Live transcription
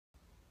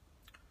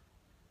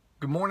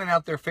Good morning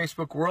out there,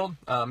 Facebook world.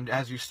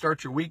 As you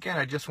start your weekend,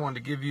 I just wanted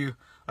to give you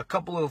a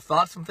couple little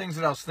thoughts, some things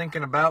that I was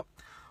thinking about.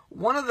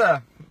 One of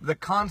the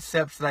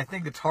concepts that I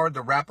think it's hard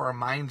to wrap our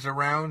minds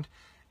around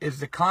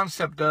is the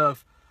concept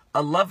of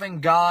a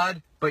loving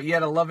God, but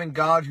yet a loving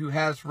God who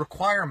has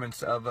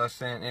requirements of us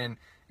and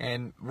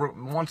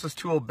wants us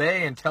to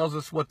obey and tells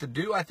us what to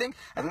do. I think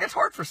that's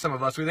hard for some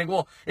of us. We think,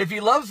 well, if he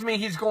loves me,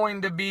 he's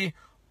going to be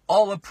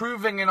all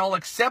approving and all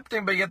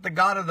accepting, but yet the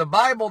God of the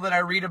Bible that I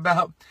read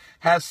about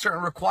has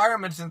certain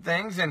requirements and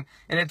things, and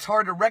it's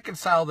hard to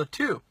reconcile the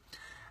two.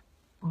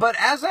 But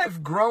as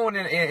I've grown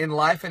in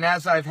life and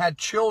as I've had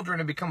children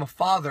and become a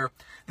father,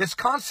 this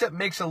concept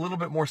makes a little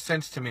bit more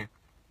sense to me.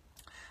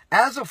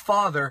 As a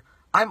father,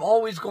 I'm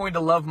always going to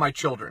love my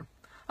children.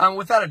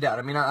 Without a doubt.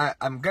 I mean,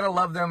 I'm going to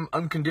love them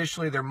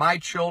unconditionally. They're my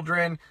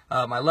children.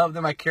 I love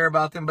them. I care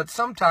about them. But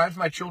sometimes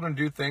my children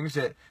do things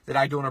that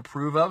I don't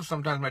approve of.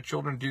 Sometimes my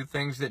children do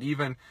things that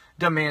even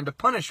demand a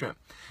punishment.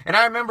 And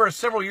I remember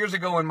several years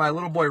ago when my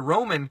little boy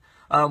Roman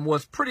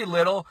was pretty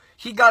little,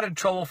 he got in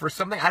trouble for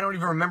something. I don't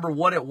even remember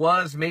what it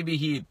was. Maybe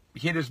he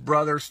hit his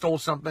brother, stole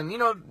something,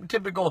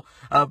 typical,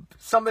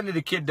 something that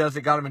a kid does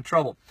that got him in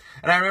trouble.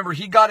 And I remember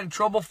he got in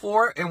trouble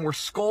for it and we're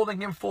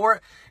scolding him for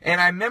it. And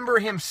I remember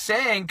him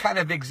saying, kind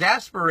of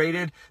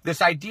exasperated,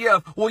 this idea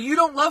of, well, you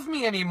don't love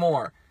me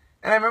anymore.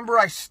 And I remember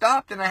I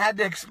stopped and I had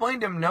to explain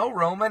to him, no,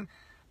 Roman,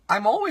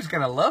 I'm always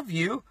going to love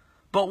you,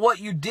 but what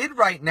you did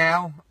right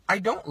now, I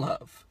don't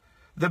love.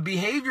 The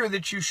behavior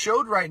that you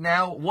showed right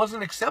now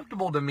wasn't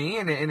acceptable to me,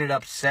 and it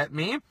upset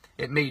me.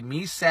 It made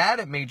me sad.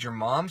 It made your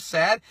mom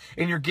sad,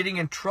 and you're getting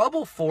in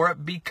trouble for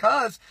it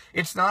because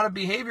it's not a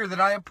behavior that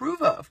I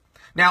approve of.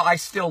 Now, I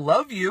still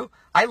love you.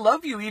 I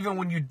love you even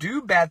when you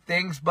do bad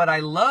things, but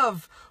I don't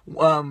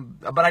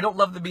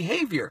love the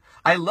behavior.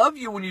 I love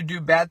you when you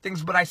do bad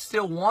things, but I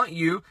still want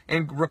you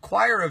and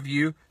require of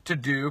you to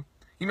do,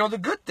 the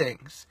good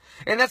things.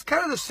 And that's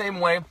kind of the same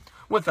way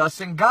with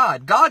us and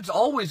God. God's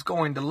always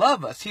going to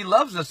love us. He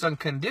loves us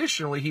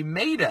unconditionally. He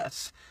made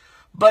us.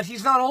 But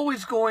he's not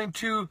always going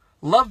to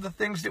love the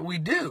things that we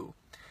do.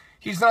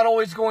 He's not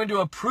always going to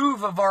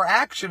approve of our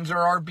actions or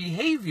our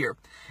behavior.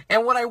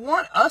 And what I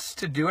want us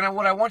to do, and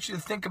what I want you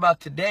to think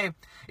about today,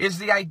 is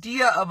the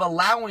idea of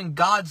allowing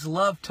God's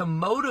love to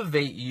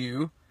motivate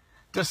you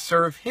to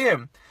serve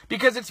him.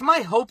 Because it's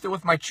my hope that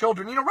with my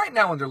children, right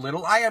now when they're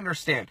little, I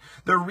understand.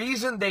 The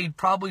reason they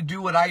probably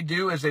do what I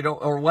do is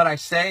or what I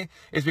say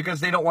is because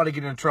they don't want to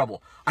get in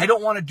trouble. I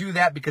don't want to do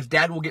that because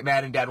dad will get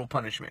mad and dad will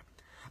punish me.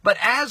 But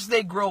as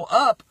they grow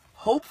up,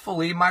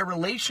 hopefully my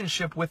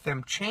relationship with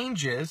them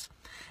changes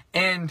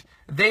and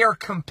they are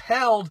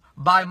compelled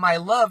by my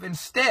love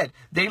instead.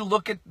 They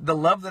look at the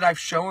love that I've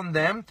shown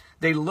them.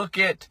 They look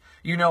at,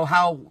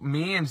 how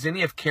me and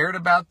Zinni have cared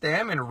about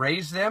them and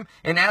raised them.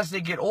 And as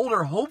they get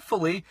older,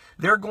 hopefully,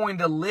 they're going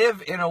to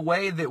live in a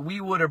way that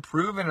we would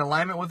approve in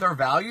alignment with our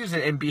values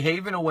and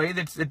behave in a way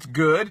that's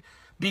good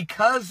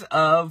because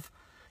of,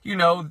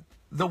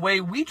 the way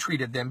we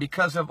treated them,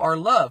 because of our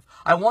love.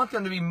 I want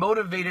them to be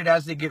motivated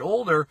as they get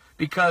older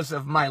because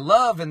of my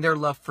love and their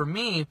love for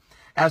me,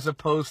 as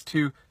opposed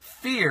to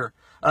fear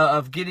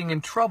of getting in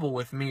trouble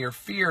with me or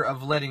fear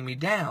of letting me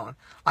down.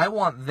 I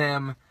want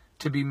them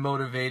to be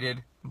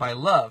motivated by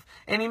love.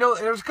 And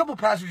there's a couple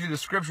passages in the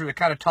scripture that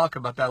kind of talk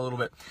about that a little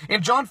bit.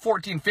 In John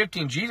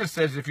 14:15, Jesus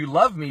says, if you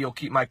love me, you'll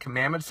keep my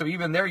commandments. So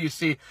even there you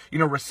see,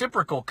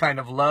 reciprocal kind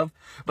of love.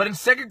 But in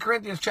 2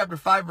 Corinthians chapter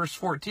 5, verse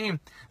 14,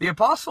 the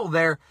apostle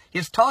there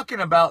is talking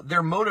about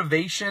their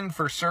motivation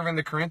for serving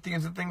the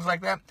Corinthians and things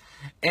like that.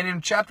 And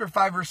in chapter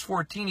 5, verse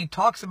 14, he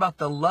talks about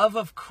the love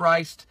of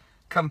Christ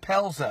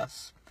compels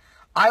us.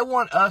 I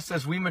want us,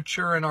 as we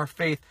mature in our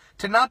faith,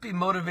 to not be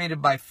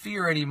motivated by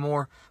fear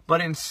anymore,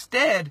 but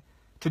instead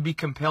to be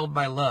compelled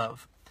by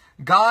love.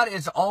 God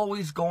is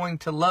always going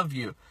to love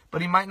you,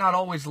 but he might not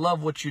always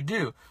love what you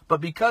do.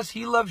 But because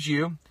he loves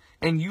you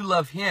and you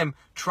love him,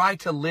 try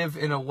to live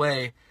in a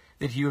way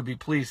that he would be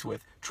pleased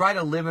with. Try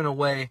to live in a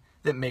way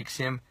that makes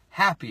him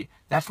happy.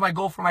 That's my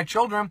goal for my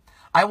children.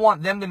 I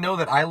want them to know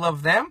that I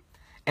love them,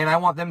 and I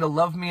want them to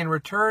love me in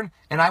return,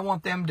 and I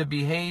want them to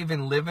behave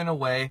and live in a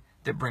way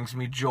that brings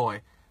me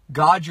joy.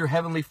 God, your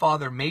heavenly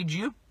Father, made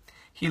you.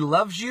 He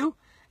loves you,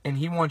 and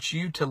he wants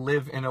you to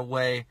live in a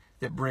way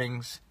that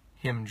brings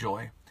him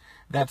joy.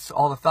 That's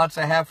all the thoughts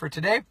I have for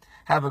today.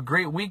 Have a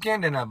great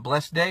weekend and a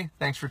blessed day.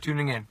 Thanks for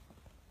tuning in.